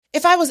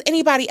if I was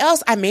anybody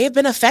else, I may have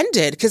been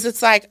offended because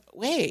it's like,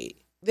 wait,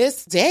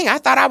 I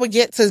thought I would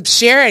get to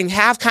share and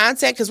have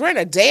content because we're in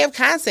a day of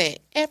content.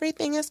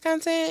 Everything is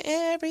content.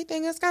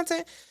 Everything is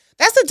content.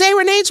 That's the day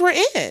and age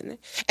we're in.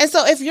 And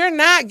so if you're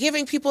not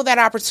giving people that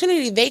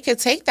opportunity, they could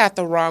take that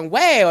the wrong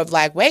way of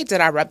like, wait,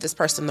 did I rub this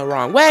person the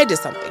wrong way? Did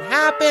something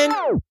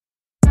happen?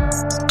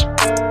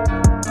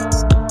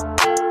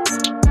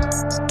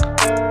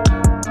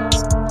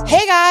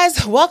 Hey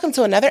guys, welcome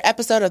to another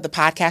episode of the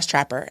Podcast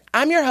Trapper.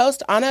 I'm your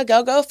host, Anna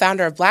Gogo,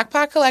 founder of Black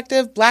Pod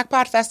Collective, Black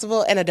Pod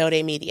Festival, and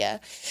Adode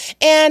Media.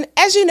 And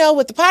as you know,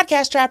 with the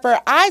Podcast Trapper,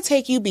 I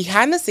take you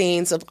behind the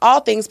scenes of all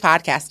things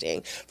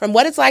podcasting, from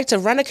what it's like to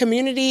run a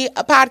community,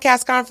 a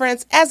podcast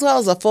conference, as well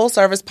as a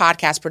full-service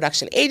podcast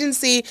production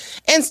agency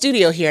and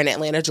studio here in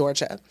Atlanta,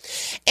 Georgia.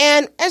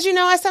 And as you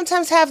know, I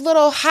sometimes have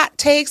little hot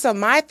takes on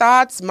my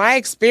thoughts, my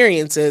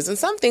experiences, and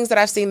some things that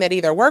I've seen that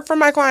either work for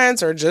my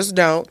clients or just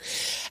don't.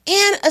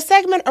 And a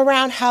segment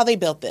around how they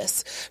built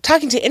this,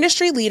 talking to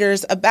industry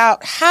leaders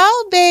about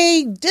how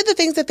they did the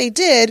things that they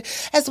did,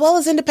 as well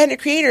as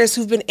independent creators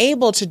who've been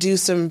able to do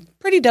some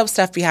pretty dope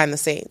stuff behind the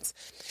scenes.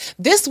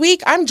 This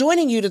week, I'm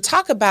joining you to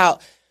talk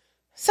about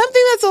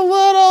something that's a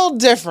little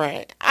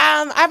different.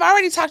 I've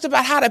already talked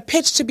about how to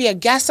pitch to be a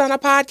guest on a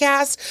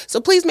podcast, so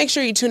please make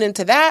sure you tune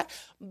into that.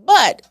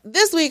 But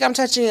this week, I'm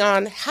touching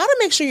on how to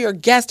make sure your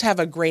guests have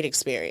a great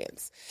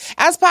experience.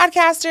 As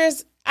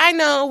podcasters, I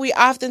know we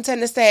often tend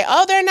to say,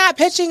 oh, they're not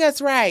pitching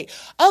us right.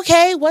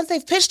 Okay, once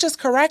they've pitched us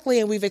correctly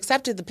and we've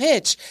accepted the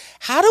pitch,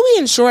 how do we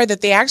ensure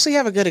that they actually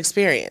have a good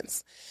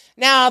experience?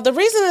 Now, the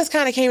reason this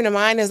kind of came to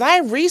mind is I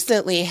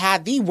recently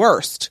had the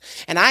worst,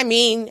 and I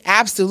mean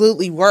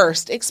absolutely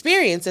worst,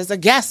 experience as a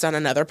guest on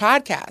another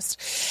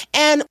podcast.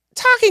 And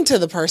talking to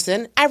the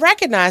person, I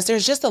recognized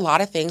there's just a lot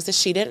of things that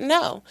she didn't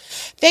know.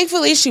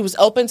 Thankfully, she was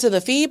open to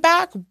the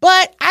feedback,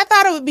 but I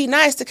thought it would be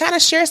nice to kind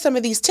of share some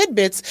of these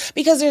tidbits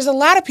because there's a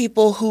lot of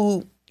people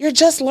who you're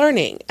just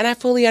learning, and I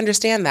fully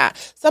understand that.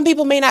 Some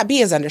people may not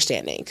be as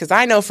understanding because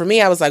I know for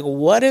me, I was like,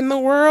 what in the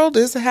world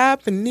is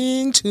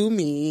happening to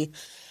me?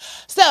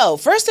 So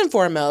first and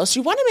foremost,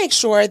 you want to make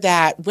sure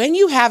that when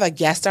you have a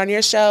guest on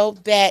your show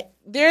that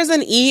there's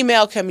an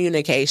email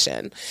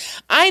communication.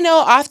 I know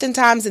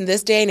oftentimes in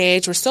this day and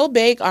age, we're so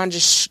big on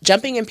just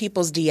jumping in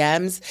people's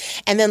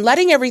DMs and then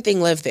letting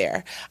everything live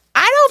there.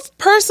 I don't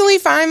personally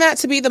find that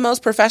to be the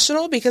most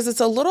professional because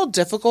it's a little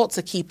difficult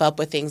to keep up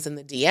with things in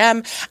the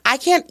DM. I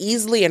can't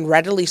easily and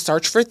readily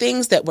search for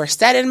things that were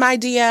said in my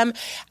DM.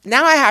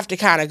 Now I have to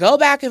kind of go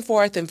back and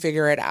forth and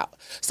figure it out.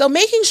 So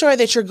making sure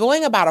that you're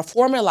going about a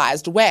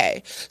formalized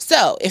way.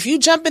 So if you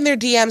jump in their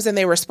DMs and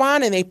they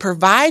respond and they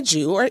provide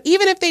you, or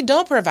even if they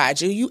don't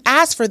provide you, you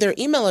ask for their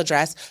email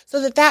address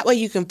so that way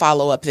you can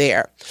follow up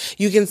there.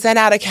 You can send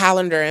out a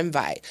calendar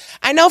invite.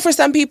 I know for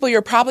some people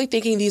you're probably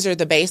thinking these are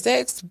the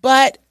basics,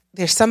 but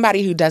there's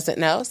somebody who doesn't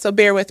know, so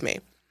bear with me.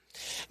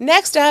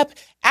 Next up,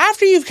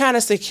 after you've kind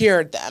of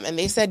secured them and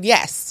they said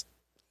yes,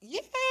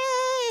 yay,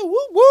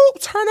 whoop,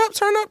 whoop, turn up,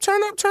 turn up,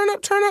 turn up, turn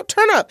up, turn up,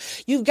 turn up.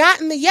 You've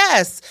gotten the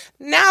yes.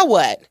 Now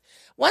what?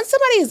 Once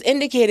somebody has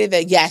indicated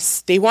that,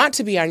 yes, they want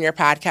to be on your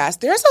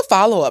podcast, there's a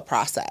follow-up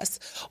process.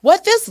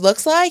 What this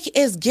looks like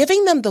is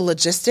giving them the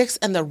logistics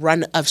and the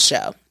run of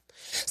show.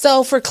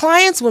 So for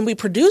clients, when we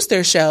produce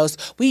their shows,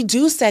 we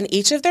do send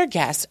each of their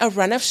guests a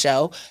run of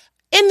show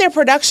in their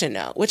production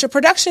note, which a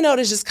production note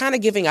is just kind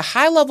of giving a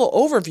high-level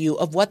overview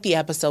of what the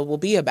episode will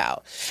be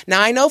about.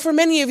 Now, I know for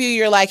many of you,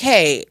 you're like,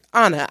 hey,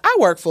 Anna, I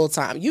work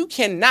full-time. You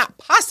cannot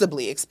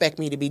possibly expect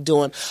me to be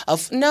doing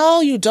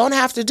no, you don't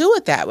have to do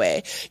it that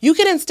way. You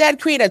can instead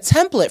create a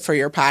template for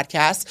your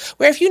podcast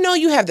where if you know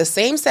you have the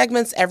same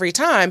segments every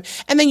time,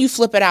 and then you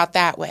flip it out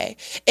that way.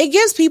 It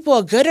gives people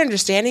a good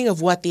understanding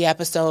of what the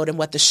episode and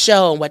what the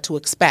show and what to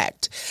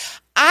expect.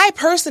 I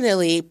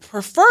personally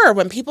prefer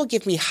when people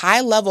give me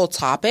high-level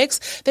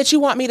topics that you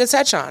want me to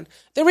touch on.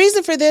 The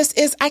reason for this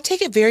is I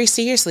take it very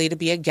seriously to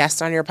be a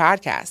guest on your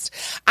podcast.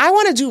 I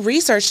want to do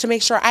research to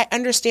make sure I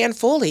understand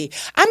fully.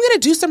 I'm going to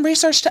do some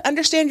research to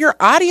understand your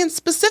audience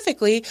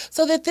specifically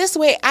so that this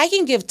way I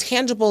can give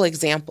tangible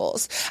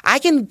examples. I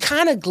can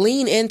kind of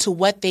glean into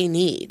what they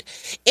need.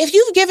 If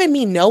you've given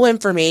me no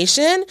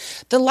information,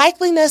 the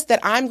likeliness that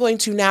I'm going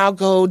to now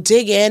go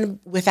dig in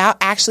without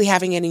actually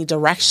having any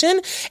direction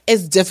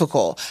is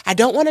difficult. I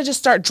don't want to just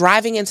start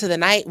driving into the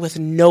night with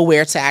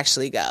nowhere to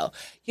actually go.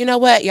 You know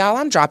what, y'all?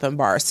 I'm dropping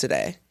bars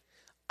today.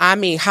 I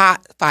mean,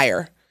 hot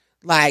fire.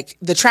 Like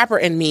the trapper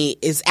in me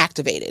is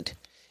activated.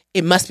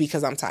 It must be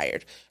because I'm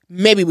tired.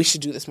 Maybe we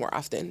should do this more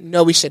often.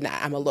 No, we should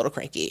not. I'm a little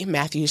cranky.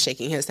 Matthew is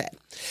shaking his head.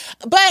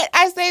 But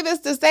I say this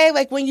to say,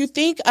 like, when you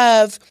think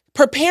of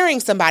preparing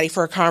somebody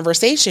for a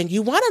conversation,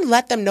 you want to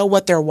let them know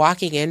what they're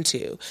walking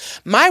into.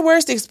 My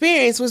worst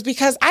experience was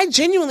because I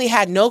genuinely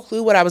had no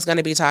clue what I was going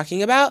to be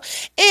talking about.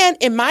 And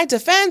in my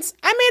defense,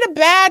 I made a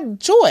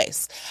bad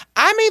choice.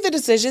 I made the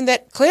decision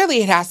that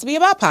clearly it has to be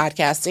about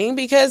podcasting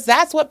because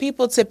that's what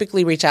people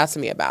typically reach out to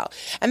me about.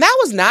 And that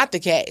was not the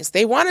case.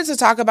 They wanted to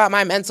talk about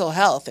my mental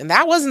health, and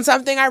that wasn't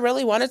something I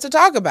really wanted to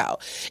talk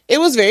about. It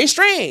was very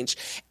strange.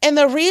 And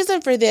the reason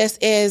for this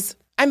is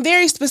I'm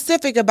very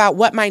specific about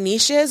what my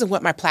niche is and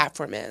what my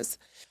platform is.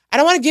 I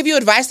don't want to give you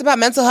advice about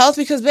mental health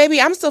because, baby,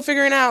 I'm still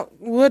figuring out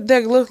what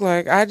that look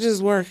like. I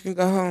just work and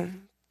go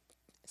home.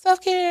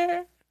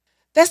 Self-care.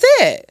 That's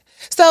it.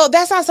 So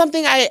that's not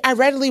something I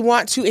readily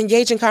want to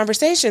engage in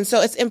conversation.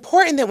 So it's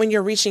important that when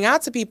you're reaching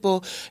out to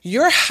people,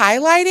 you're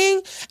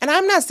highlighting, and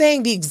I'm not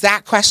saying the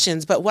exact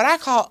questions, but what I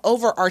call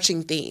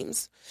overarching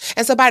themes.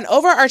 And so by an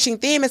overarching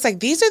theme, it's like,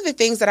 these are the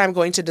things that I'm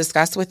going to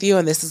discuss with you,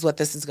 and this is what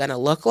this is going to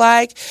look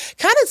like.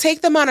 Kind of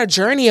take them on a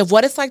journey of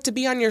what it's like to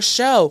be on your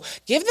show.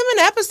 Give them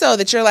an episode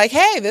that you're like,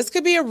 hey, this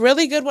could be a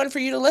really good one for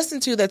you to listen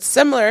to that's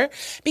similar.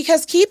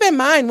 Because keep in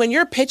mind, when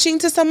you're pitching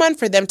to someone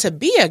for them to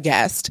be a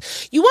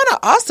guest, you want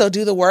to also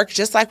do the work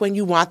just like when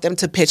you want them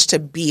to pitch to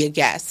be a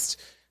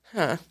guest.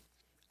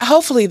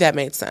 Hopefully that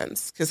made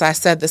sense, because I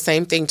said the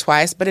same thing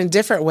twice, but in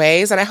different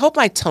ways. And I hope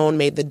my tone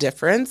made the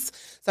difference.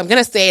 So I'm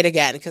going to say it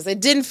again because it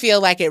didn't feel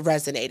like it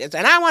resonated,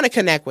 and I want to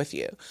connect with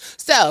you.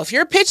 So if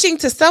you're pitching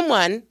to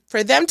someone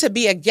for them to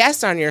be a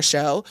guest on your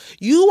show,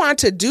 you want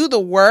to do the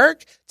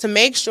work to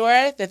make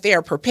sure that they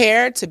are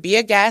prepared to be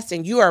a guest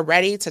and you are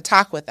ready to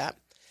talk with them.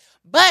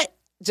 But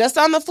just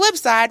on the flip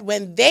side,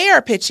 when they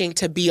are pitching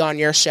to be on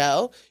your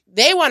show,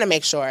 they want to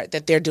make sure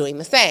that they're doing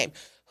the same.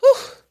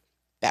 Whew,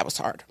 that was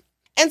hard.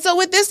 And so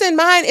with this in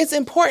mind, it's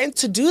important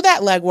to do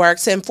that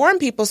legwork to inform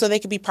people so they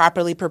can be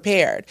properly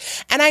prepared.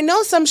 And I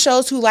know some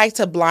shows who like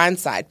to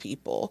blindside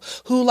people,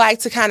 who like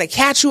to kind of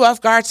catch you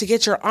off guard to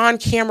get your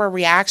on-camera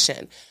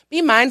reaction.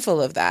 Be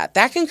mindful of that.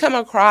 That can come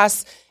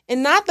across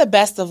in not the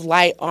best of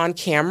light on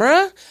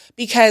camera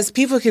because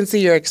people can see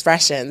your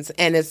expressions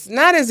and it's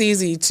not as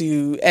easy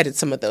to edit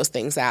some of those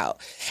things out.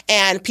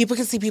 And people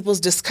can see people's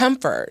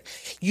discomfort.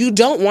 You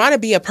don't want to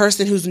be a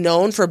person who's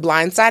known for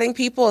blindsiding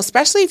people,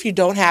 especially if you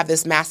don't have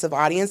this massive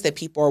audience that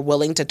people are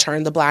willing to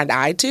turn the blind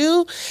eye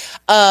to,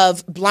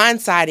 of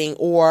blindsiding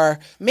or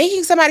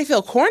making somebody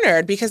feel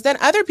cornered, because then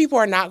other people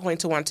are not going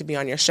to want to be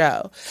on your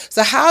show.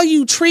 So how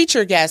you treat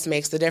your guests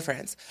makes the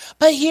difference.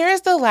 But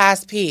here's the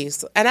last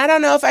piece. And I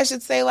don't know if I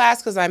should say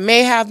last because I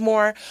may have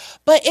more,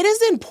 but it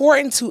is important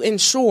to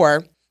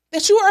ensure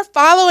that you are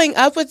following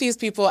up with these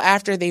people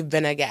after they've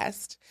been a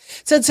guest,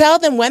 to tell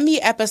them when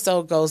the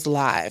episode goes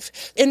live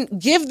and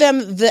give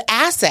them the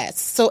assets.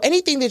 So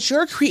anything that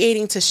you're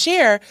creating to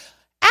share,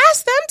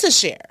 ask them to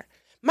share.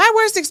 My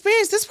worst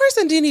experience, this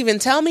person didn't even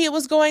tell me it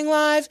was going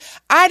live.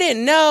 I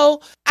didn't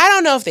know. I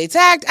don't know if they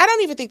tagged. I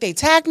don't even think they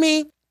tagged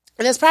me.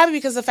 And it's probably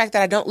because of the fact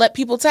that I don't let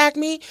people tag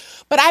me.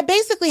 But I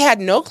basically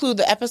had no clue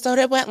the episode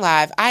had went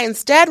live. I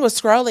instead was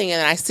scrolling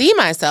and I see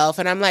myself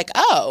and I'm like,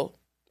 oh,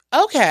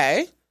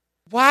 okay.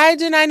 Why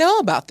didn't I know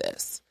about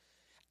this?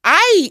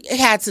 I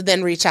had to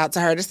then reach out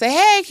to her to say,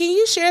 hey, can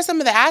you share some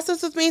of the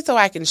assets with me so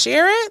I can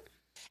share it?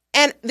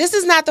 And this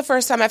is not the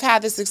first time I've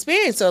had this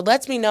experience. So it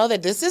lets me know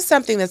that this is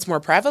something that's more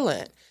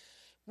prevalent.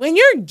 When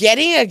you're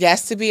getting a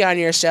guest to be on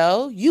your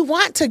show, you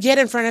want to get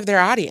in front of their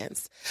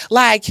audience.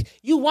 Like,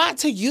 you want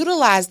to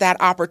utilize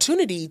that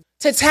opportunity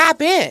to tap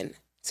in.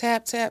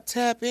 Tap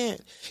in.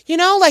 You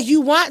know, like,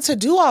 you want to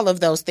do all of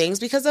those things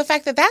because of the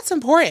fact that that's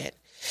important.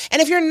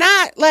 And if you're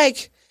not,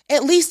 like,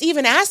 at least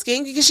even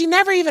asking, because she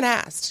never even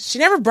asked. She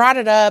never brought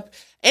it up,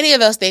 any of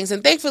those things.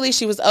 And thankfully,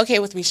 she was okay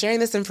with me sharing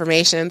this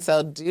information.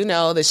 So do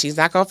know that she's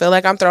not going to feel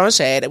like I'm throwing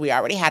shade. We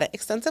already had an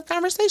extensive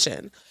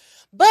conversation.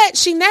 But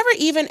she never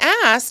even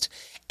asked.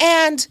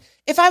 And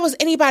if I was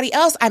anybody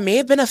else, I may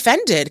have been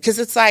offended because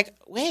it's like,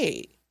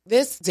 wait,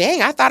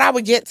 I thought I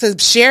would get to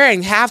share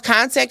and have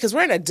content because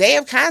we're in a day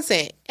of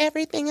content.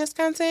 Everything is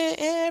content.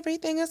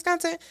 Everything is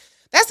content.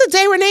 That's the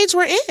day and age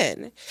we're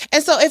in.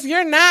 And so if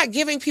you're not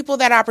giving people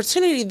that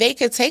opportunity, they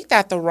could take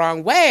that the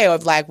wrong way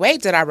of like,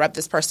 wait, did I rub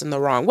this person the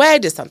wrong way?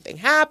 Did something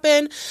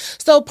happen?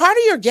 So part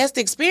of your guest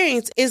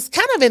experience is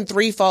kind of in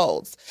three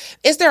folds.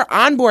 It's their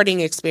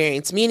onboarding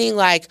experience, meaning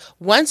like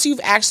once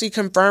you've actually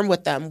confirmed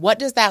with them, what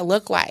does that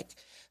look like?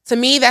 To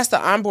me, that's the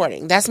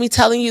onboarding. That's me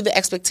telling you the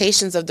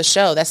expectations of the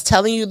show. That's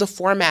telling you the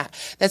format.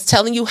 That's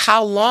telling you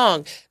how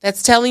long.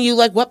 That's telling you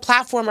like what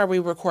platform are we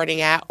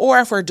recording at or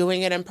if we're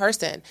doing it in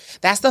person.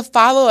 That's the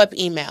follow-up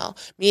email,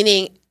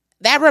 meaning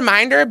that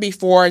reminder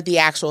before the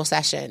actual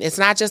session. It's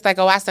not just like,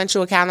 oh, I sent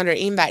you a calendar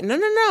invite.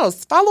 No.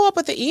 Follow up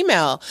with the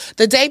email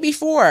the day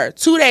before,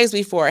 2 days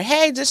before.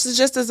 Hey, this is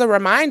just as a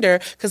reminder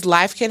because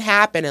life can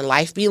happen and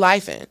life be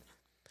lifing.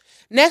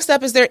 Next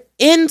up is their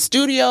in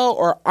studio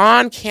or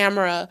on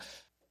camera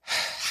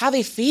how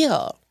they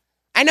feel.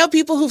 I know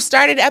people who've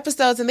started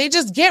episodes and they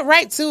just get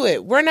right to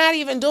it. We're not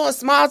even doing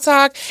small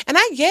talk. And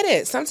I get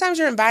it. Sometimes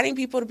you're inviting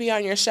people to be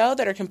on your show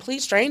that are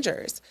complete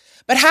strangers.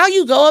 But how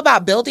you go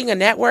about building a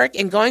network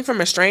and going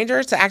from a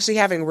stranger to actually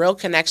having real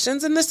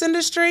connections in this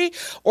industry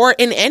or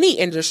in any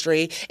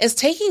industry is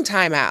taking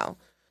time out.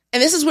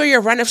 And this is where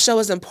your run of show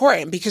is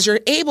important because you're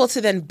able to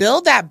then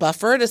build that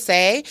buffer to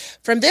say,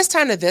 from this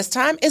time to this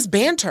time is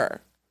banter.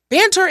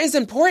 Banter is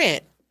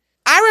important.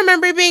 I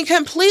remember being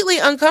completely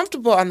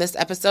uncomfortable on this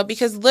episode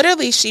because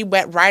literally she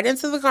went right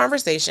into the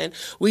conversation.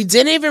 We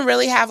didn't even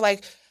really have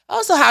like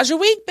Oh, so how's your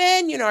week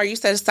been? Are you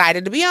so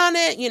excited to be on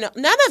it?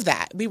 None of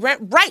that. We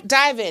went right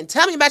dive in.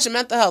 Tell me about your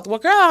mental health. Well,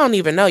 girl, I don't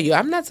even know you.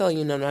 I'm not telling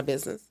you none of my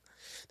business.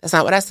 That's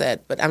not what I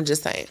said, but I'm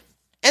just saying.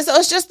 And so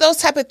it's just those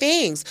type of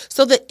things.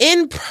 So the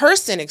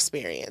in-person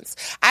experience.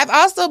 I've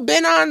also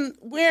been on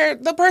where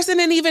the person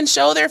didn't even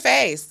show their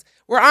face.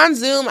 We're on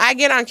Zoom. I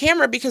get on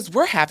camera because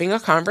we're having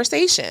a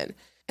conversation.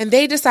 And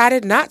they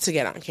decided not to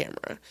get on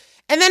camera.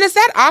 And then it's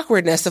that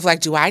awkwardness of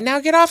like, do I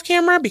now get off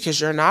camera because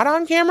you're not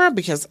on camera?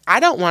 Because I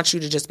don't want you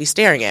to just be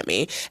staring at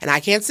me and I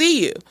can't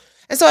see you.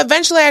 And so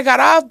eventually I got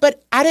off,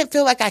 but I didn't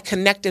feel like I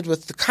connected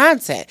with the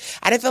content.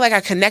 I didn't feel like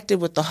I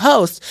connected with the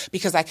host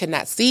because I could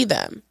not see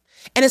them.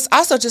 And it's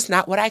also just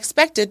not what I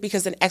expected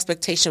because an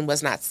expectation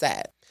was not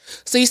set.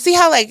 So you see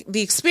how like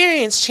the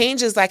experience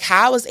changes like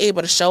how I was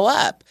able to show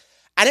up.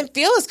 I didn't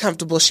feel as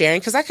comfortable sharing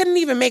because I couldn't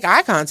even make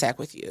eye contact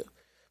with you.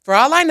 For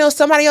all I know,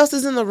 somebody else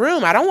is in the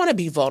room. I don't want to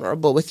be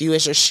vulnerable with you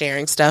as you're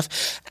sharing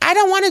stuff. I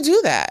don't want to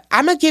do that.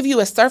 I'm going to give you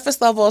as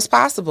surface level as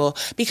possible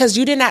because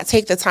you did not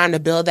take the time to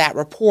build that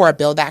rapport,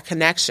 build that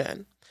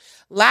connection.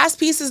 Last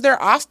piece is their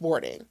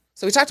offboarding.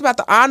 So we talked about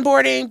the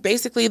onboarding,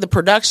 basically the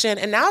production,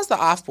 and now it's the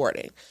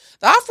offboarding.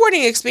 The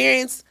offboarding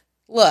experience,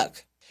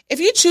 look, if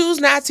you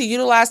choose not to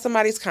utilize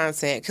somebody's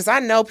content, because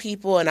I know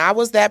people, and I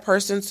was that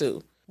person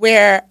too,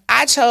 where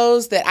I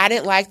chose that I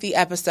didn't like the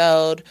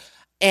episode,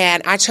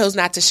 and I chose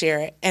not to share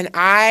it. And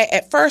I,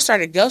 at first,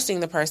 started ghosting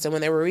the person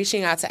when they were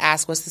reaching out to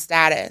ask what's the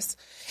status.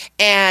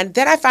 And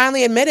then I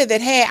finally admitted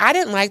that, hey, I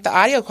didn't like the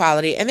audio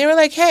quality. And they were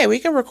like, hey, we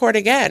can record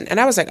again. And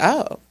I was like,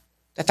 oh,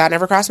 that thought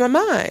never crossed my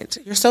mind.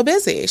 You're so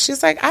busy.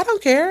 She's like, I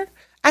don't care.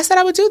 I said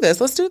I would do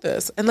this. Let's do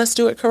this. And let's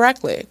do it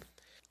correctly.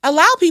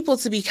 Allow people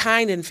to be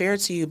kind and fair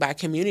to you by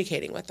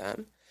communicating with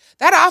them.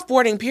 That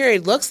offboarding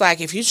period looks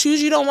like if you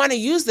choose you don't want to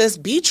use this,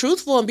 be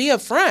truthful and be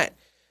upfront.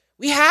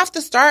 We have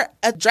to start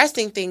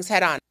addressing things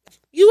head on.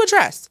 You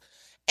address.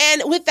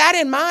 And with that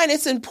in mind,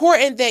 it's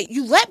important that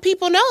you let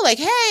people know, like,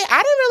 hey,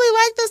 I didn't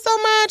really like this so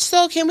much,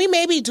 so can we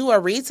maybe do a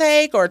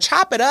retake or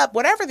chop it up,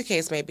 whatever the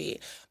case may be.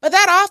 But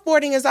that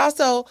offboarding is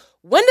also,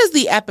 when does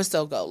the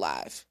episode go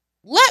live?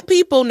 Let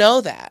people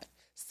know that.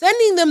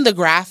 Sending them the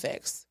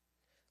graphics.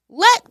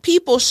 Let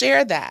people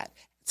share that.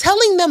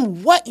 Telling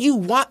them what you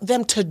want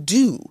them to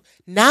do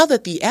now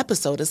that the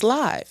episode is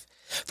live.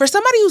 For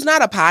somebody who's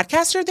not a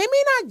podcaster, they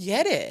may not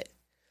get it.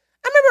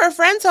 I remember a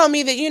friend told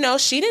me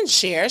that, she didn't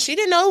share. She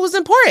didn't know it was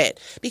important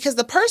because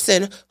the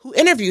person who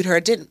interviewed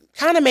her didn't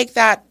kind of make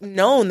that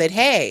known that,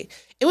 hey,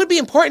 it would be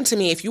important to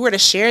me if you were to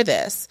share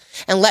this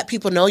and let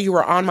people know you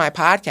were on my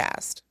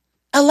podcast.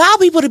 Allow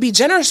people to be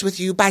generous with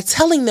you by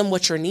telling them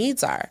what your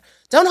needs are.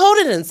 Don't hold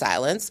it in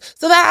silence.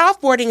 So that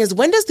offboarding is,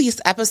 when does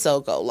this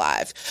episode go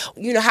live?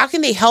 How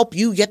can they help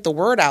you get the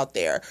word out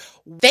there?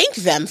 Thank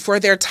them for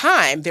their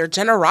time, their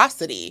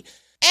generosity,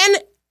 and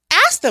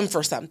ask them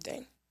for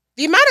something.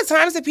 The amount of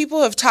times that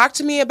people have talked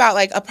to me about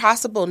like a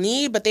possible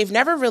need, but they've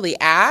never really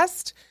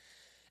asked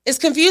is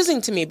confusing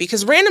to me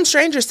because random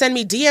strangers send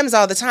me DMs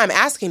all the time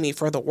asking me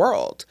for the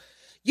world.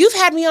 You've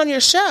had me on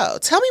your show.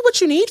 Tell me what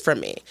you need from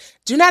me.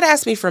 Do not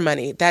ask me for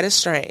money. That is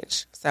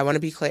strange. So I want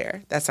to be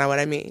clear. That's not what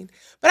I mean.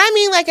 But I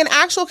mean like an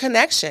actual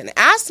connection.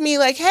 Ask me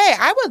like, hey,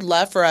 I would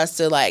love for us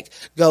to like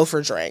go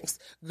for drinks,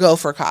 go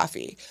for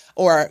coffee,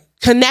 or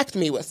connect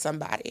me with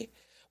somebody.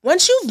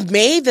 Once you've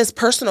made this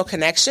personal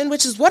connection,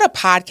 which is what a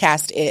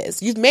podcast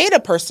is, you've made a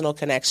personal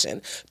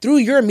connection through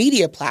your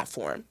media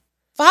platform.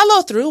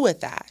 Follow through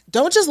with that.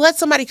 Don't just let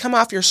somebody come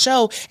off your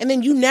show and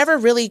then you never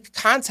really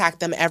contact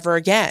them ever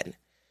again.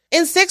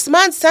 In 6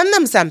 months, send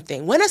them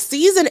something. When a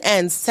season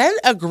ends, send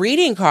a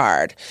greeting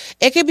card.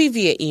 It could be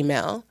via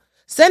email.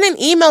 Send an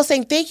email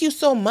saying, thank you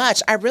so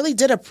much. I really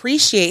did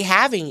appreciate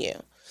having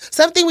you.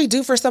 Something we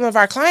do for some of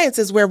our clients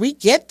is where we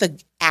get the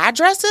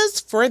addresses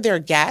for their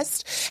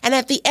guests, and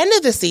at the end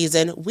of the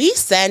season, we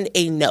send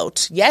a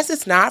note. Yes,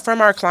 it's not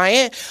from our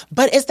client,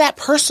 but it's that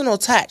personal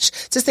touch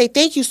to say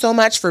thank you so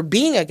much for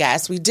being a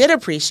guest. We did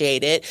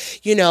appreciate it.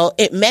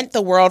 It meant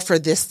the world for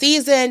this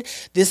season.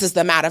 This is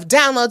the amount of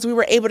downloads we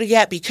were able to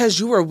get because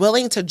you were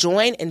willing to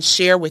join and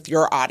share with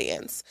your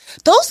audience.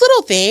 Those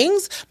little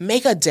things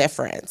make a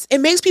difference. It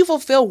makes people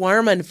feel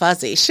warm and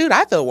fuzzy. Shoot,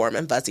 I feel warm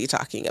and fuzzy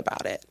talking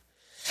about it.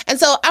 And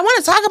so I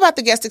want to talk about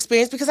the guest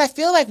experience because I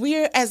feel like we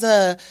as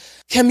a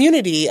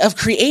community of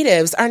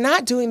creatives are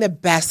not doing the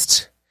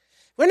best.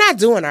 We're not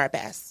doing our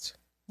best.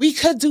 We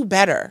could do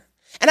better.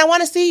 And I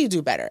want to see you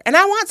do better. And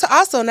I want to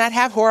also not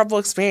have horrible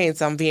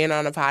experience on being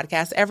on a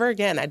podcast ever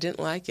again. I didn't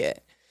like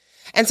it.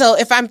 And so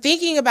if I'm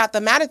thinking about the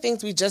amount of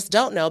things we just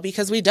don't know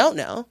because we don't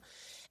know,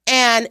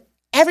 and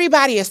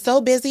everybody is so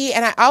busy.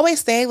 And I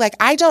always say,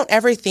 I don't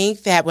ever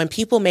think that when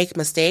people make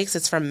mistakes,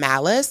 it's from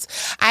malice.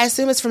 I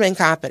assume it's from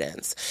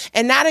incompetence.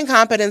 And not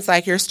incompetence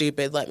like you're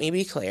stupid, let me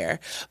be clear.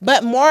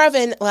 But more of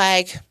an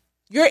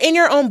you're in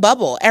your own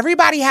bubble.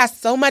 Everybody has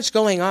so much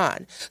going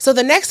on. So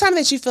the next time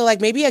that you feel like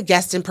maybe a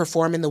guest didn't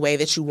perform in the way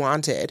that you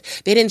wanted,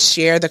 they didn't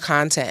share the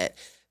content,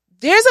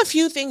 there's a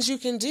few things you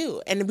can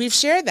do. And we've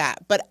shared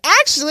that. But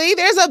actually,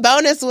 there's a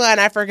bonus one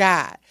I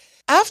forgot.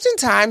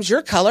 Oftentimes,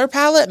 your color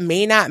palette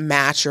may not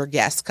match your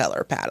guest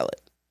color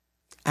palette.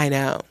 I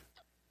know.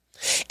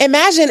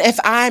 Imagine if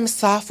I'm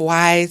soft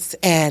whites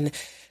and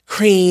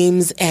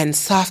creams and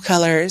soft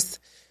colors.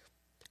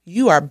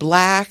 You are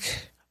black,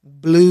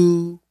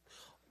 blue,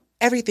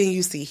 everything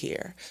you see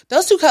here.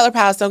 Those two color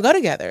palettes don't go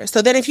together.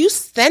 So then if you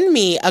send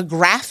me a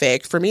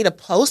graphic for me to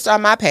post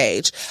on my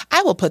page,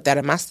 I will put that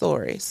in my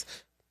stories.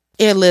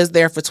 It lives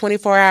there for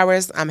 24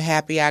 hours. I'm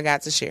happy I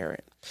got to share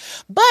it.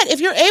 But if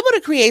you're able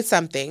to create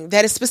something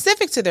that is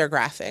specific to their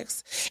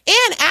graphics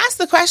and ask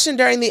the question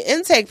during the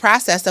intake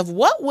process of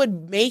what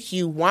would make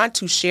you want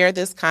to share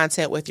this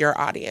content with your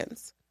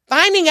audience,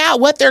 finding out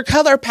what their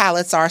color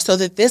palettes are so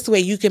that this way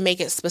you can make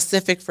it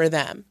specific for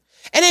them.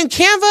 And in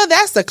Canva,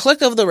 that's the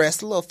click of the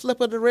wrist, a little flip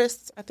of the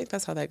wrist. I think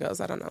that's how that goes.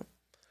 I don't know.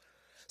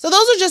 So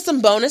those are just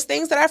some bonus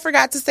things that I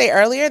forgot to say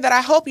earlier that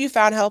I hope you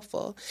found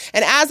helpful.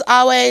 And as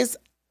always,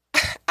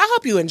 I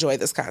hope you enjoy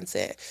this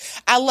content.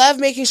 I love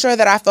making sure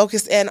that I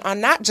focus in on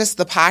not just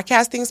the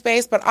podcasting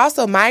space, but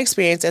also my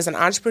experience as an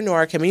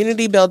entrepreneur,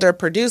 community builder,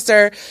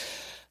 producer,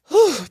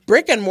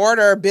 brick and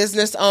mortar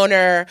business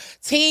owner,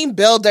 team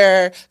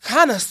builder,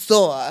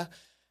 connoisseur.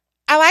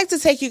 I like to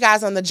take you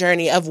guys on the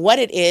journey of what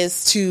it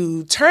is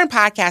to turn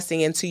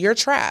podcasting into your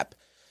trap,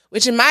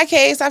 which in my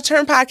case, I've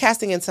turned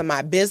podcasting into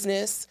my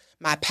business,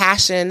 my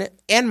passion,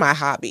 and my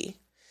hobby.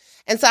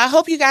 And so I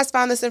hope you guys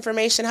found this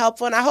information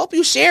helpful, and I hope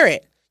you share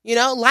it.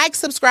 Like,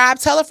 subscribe,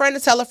 tell a friend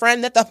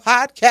that the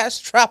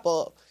podcast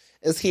Trapple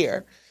is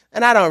here.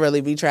 And I don't really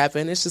be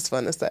trapping. It's just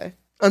fun to say.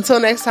 Until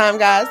next time,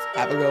 guys,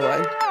 have a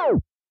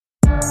good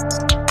one.